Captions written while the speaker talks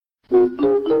Hi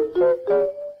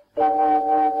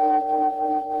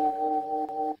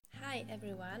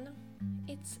everyone,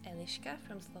 it's Eliška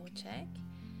from Slow Czech,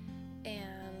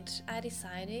 and I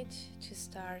decided to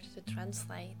start to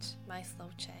translate my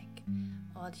Slow Czech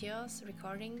audios,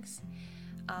 recordings,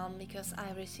 because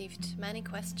I received many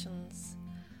questions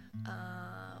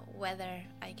whether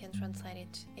I can translate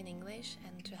it in English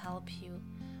and to help you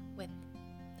with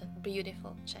the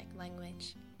beautiful Czech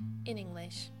language in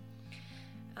English.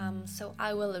 So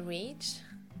I will read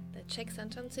the Czech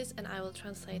sentences and I will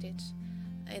translate it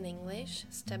in English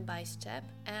step by step,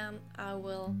 and I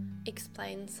will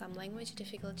explain some language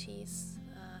difficulties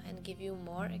and give you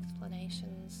more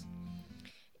explanations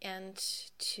and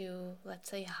to, let's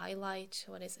say, highlight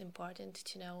what is important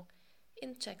to know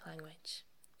in Czech language.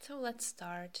 So let's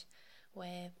start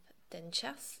with ten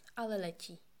čas ale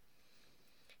letí.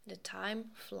 The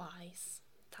time flies.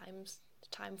 Time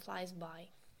flies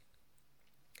by.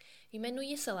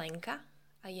 Jmenuji se Lenka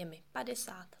a je mi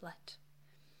 50 let.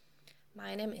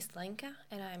 My name is Lenka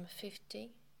and I'm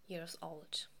 50 years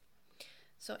old.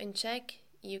 So in Czech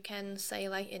you can say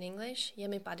like in English je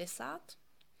mi 50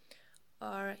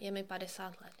 or je mi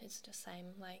 50 let. It's the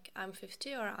same, like I'm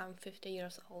 50 or I'm 50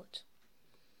 years old.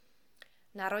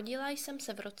 Narodila jsem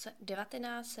se v roce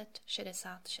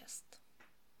 1966.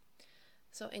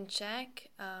 So in Czech,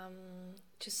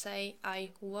 to say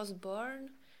I was born,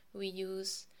 we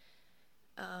use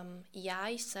já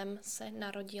jsem se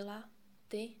narodila,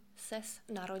 ty ses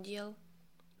narodil,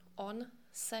 on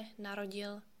se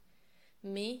narodil,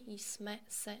 my jsme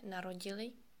se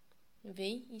narodili,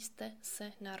 vy jste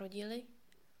se narodili,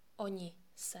 oni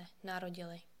se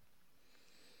narodili.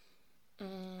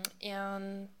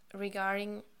 And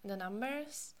regarding the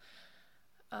numbers,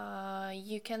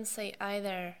 you can say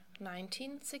either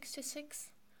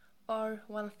 1966 or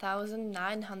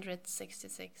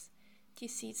 1966.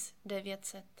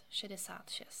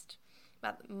 1966.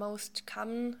 But most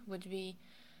common would be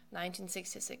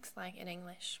 1966, like in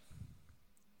English.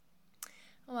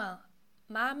 Well,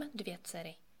 mám 2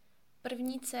 dcery.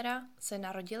 První dcera se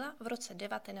narodila v roce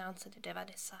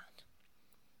 1990.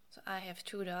 So I have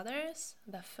 2 daughters.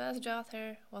 The first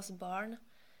daughter was born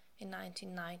in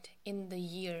 1990, in the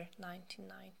year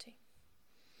 1990.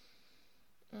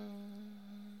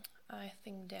 I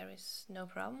think there is no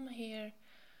problem here.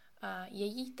 Je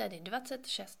jí tedy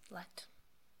 26 let.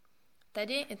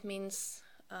 Tedy it means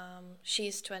she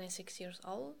is 26 years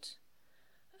old.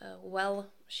 Well,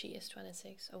 she is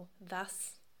 26, so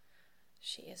thus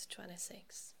she is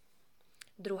 26.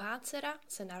 Druhá dcera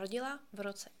se narodila v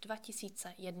roce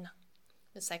 2001.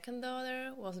 The second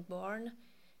daughter was born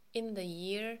in the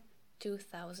year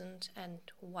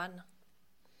 2001.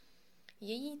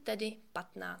 Je jí tedy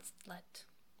 15 let.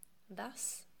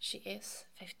 Thus she is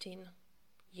 15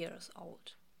 years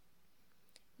old.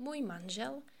 Můj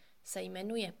manžel se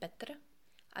jmenuje Petr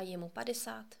a je mu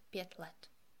 55 let.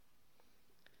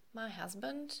 My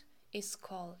husband is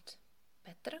called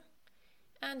Petr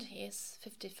and he is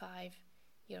 55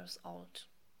 years old.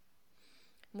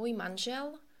 Můj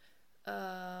manžel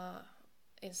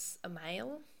is a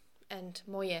male and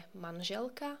moje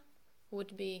manželka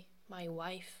would be my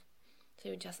wife. So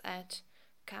you just add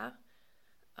ka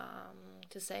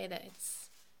to say that it's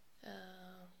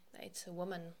a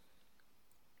woman.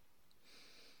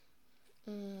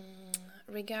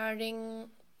 Regarding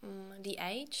the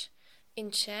age,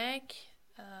 in Czech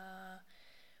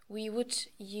we would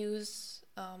use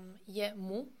je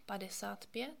mu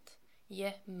 55,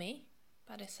 je mi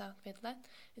 55 let.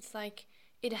 It's like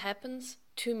it happens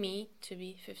to me to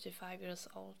be 55 years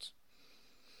old.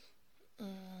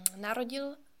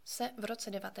 Narodil se v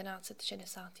roce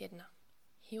 1961.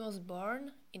 He was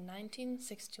born in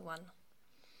 1961.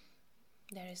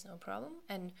 There is no problem.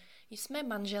 And jsme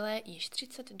manželé již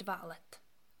 32 let.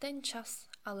 Ten čas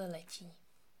ale letí.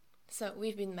 So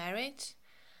we've been married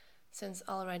since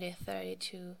already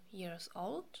 32 years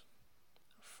old.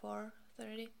 For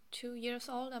 32 years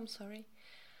old, I'm sorry.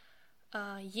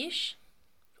 Již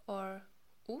or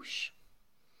už,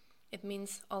 it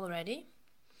means already.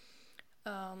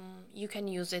 You can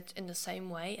use it in the same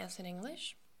way as in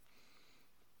English.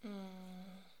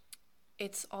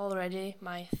 It's already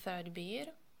my third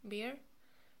beer.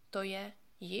 To je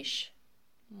již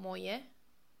moje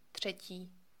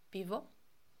třetí pivo.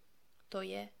 To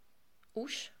je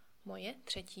už moje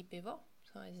třetí pivo.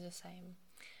 So it's the same.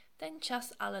 Ten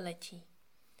čas ale letí.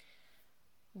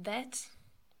 That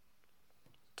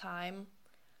time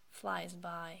flies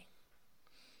by.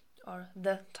 Or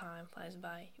the time flies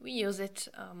by. We use it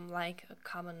like a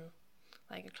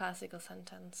classical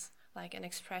sentence, like an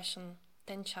expression.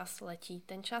 Ten čas letí,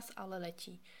 ten čas ale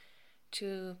letí.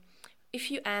 To if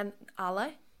you add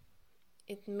ale,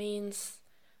 it means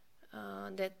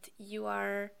that you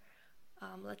are,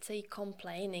 let's say,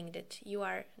 complaining, that you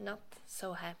are not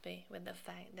so happy with the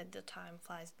fact that the time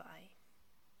flies by.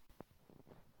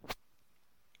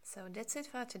 So that's it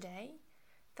for today.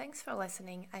 Thanks for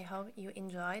listening. I hope you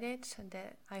enjoyed it,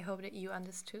 that I hope that you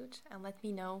understood, and let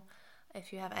me know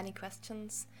if you have any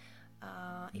questions,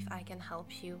 if I can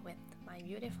help you with my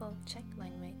beautiful Czech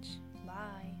language.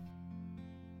 Bye!